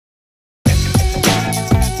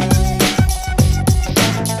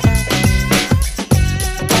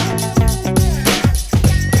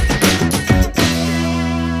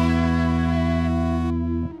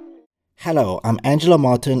Hello, I'm Angela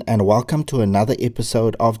Martin and welcome to another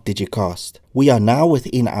episode of Digicast. We are now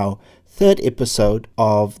within our third episode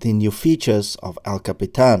of the new features of El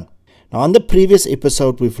Capitan. Now on the previous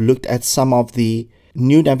episode we've looked at some of the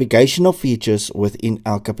new navigational features within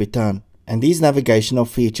El Capitan. And these navigational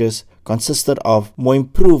features consisted of more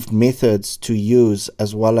improved methods to use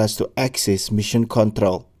as well as to access mission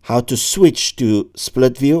control, how to switch to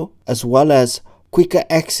split view, as well as quicker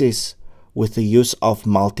access with the use of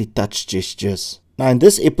multi-touch gestures. Now in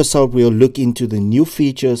this episode we'll look into the new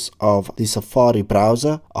features of the Safari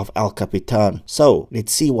browser of El Capitan. So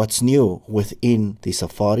let's see what's new within the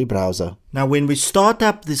Safari browser. Now when we start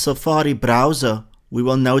up the Safari browser, we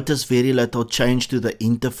will notice very little change to the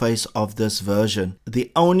interface of this version.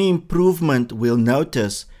 The only improvement we'll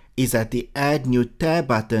notice is that the Add New Tab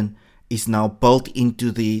button is now built into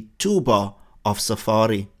the toolbar of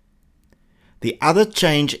Safari. The other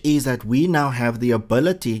change is that we now have the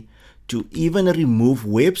ability to even remove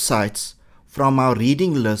websites from our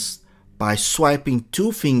reading list by swiping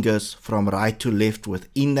two fingers from right to left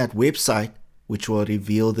within that website, which will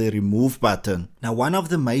reveal the remove button. Now one of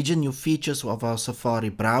the major new features of our Safari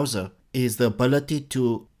browser is the ability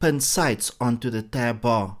to pin sites onto the tab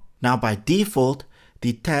bar. Now by default,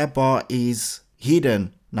 the tab bar is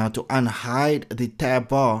hidden. Now to unhide the tab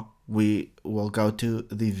bar, we will go to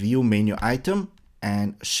the view menu item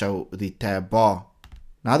and show the tab bar.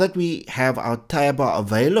 Now that we have our tab bar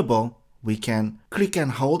available, we can click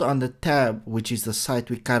and hold on the tab, which is the site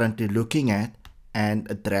we're currently looking at,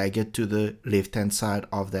 and drag it to the left hand side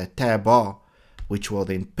of that tab bar, which will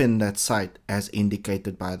then pin that site as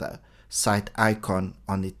indicated by the site icon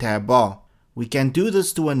on the tab bar. We can do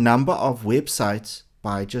this to a number of websites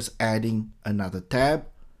by just adding another tab,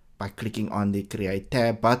 by clicking on the Create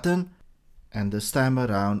Tab button, and this time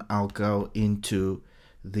around I'll go into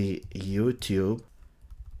the YouTube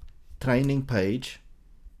training page,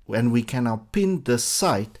 and we can now pin this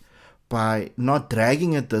site by not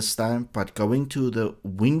dragging it this time, but going to the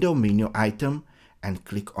window menu item and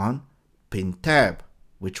click on Pin Tab,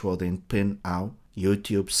 which will then pin our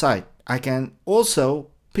YouTube site. I can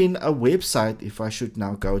also pin a website. If I should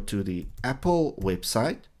now go to the Apple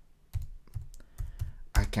website,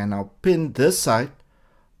 I can now pin this site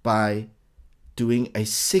by doing a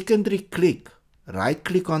secondary click, right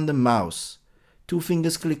click on the mouse, two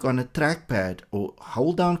fingers click on a trackpad, or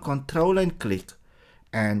hold down Control and click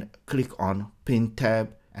and click on Pin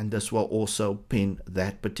Tab, and this will also pin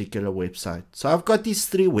that particular website. So I've got these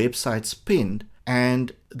three websites pinned,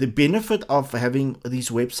 and the benefit of having these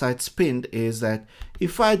websites pinned is that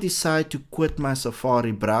if I decide to quit my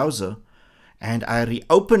Safari browser and I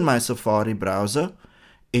reopen my Safari browser,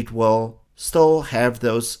 it will still have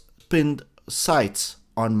those pinned sites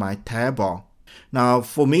on my tab bar. Now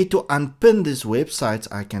for me to unpin these websites,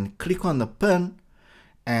 I can click on the pin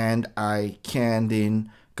and I can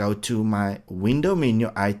then go to my window menu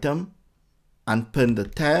item, unpin the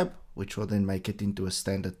tab, which will then make it into a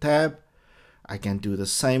standard tab. I can do the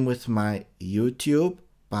same with my YouTube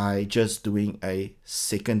by just doing a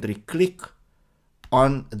secondary click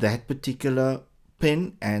on that particular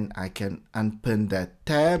pin, and I can unpin that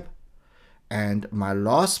tab. And my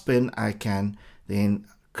last pin, I can then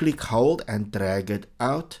click, hold and drag it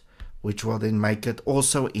out, which will then make it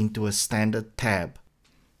also into a standard tab.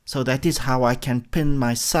 So that is how I can pin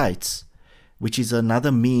my sites, which is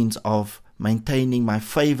another means of maintaining my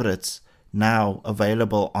favorites now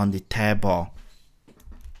available on the tab bar.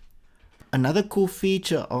 Another cool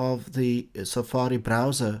feature of the Safari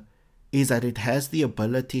browser is that it has the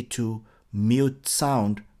ability to mute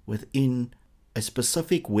sound within a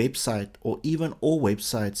specific website, or even all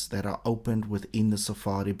websites that are opened within the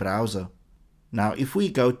Safari browser. Now if we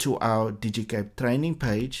go to our Digicast training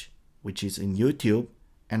page, which is in YouTube,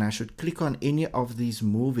 and I should click on any of these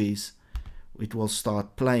movies, it will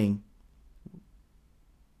start playing.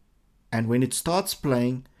 And when it starts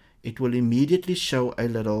playing, it will immediately show a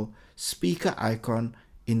little speaker icon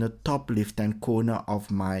in the top left hand corner of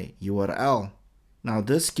my URL. Now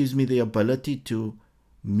this gives me the ability to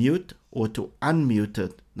mute or to unmute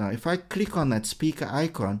it. Now if I click on that speaker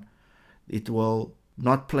icon, it will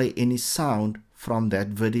not play any sound from that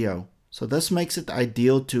video. So this makes it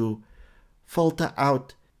ideal to filter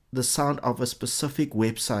out the sound of a specific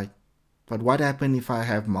website. But what happens if I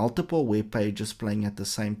have multiple web pages playing at the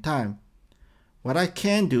same time? What I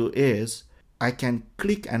can do is I can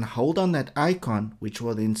click and hold on that icon, which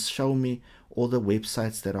will then show me all the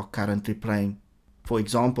websites that are currently playing. For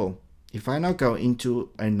example, if I now go into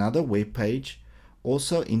another web page,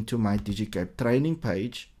 also into my Digicast training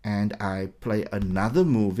page, and I play another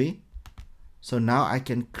movie, so now I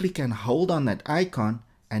can click and hold on that icon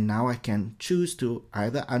and now I can choose to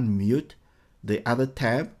either unmute the other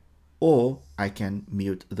tab, or I can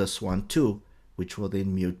mute this one too, which will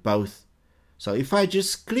then mute both. So if I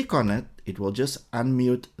just click on it, it will just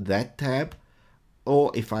unmute that tab,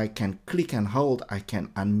 or if I can click and hold, I can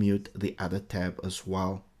unmute the other tab as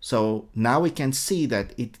well. So now we can see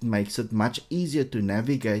that it makes it much easier to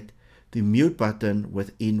navigate the mute button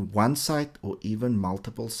within one site or even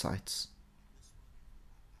multiple sites.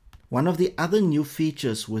 One of the other new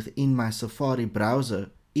features within my Safari browser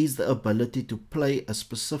is the ability to play a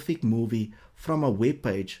specific movie from a web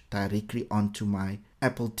page directly onto my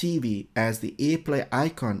Apple TV, as the AirPlay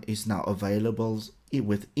icon is now available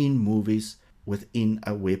within movies within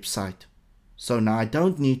a website. So now I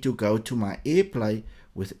don't need to go to my AirPlay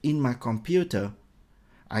within my computer.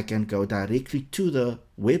 I can go directly to the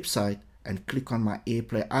website and click on my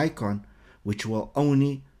AirPlay icon, which will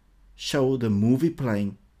only show the movie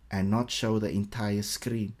playing and not show the entire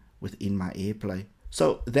screen within my AirPlay.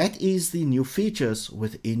 So that is the new features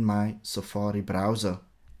within my Safari browser.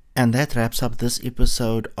 And that wraps up this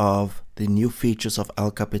episode of the new features of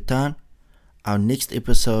El Capitan. Our next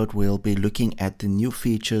episode will be looking at the new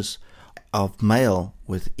features of mail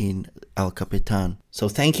within El Capitan. So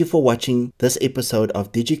thank you for watching this episode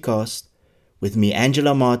of Digicast with me,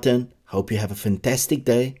 Angela Martin. Hope you have a fantastic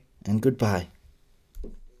day, and goodbye.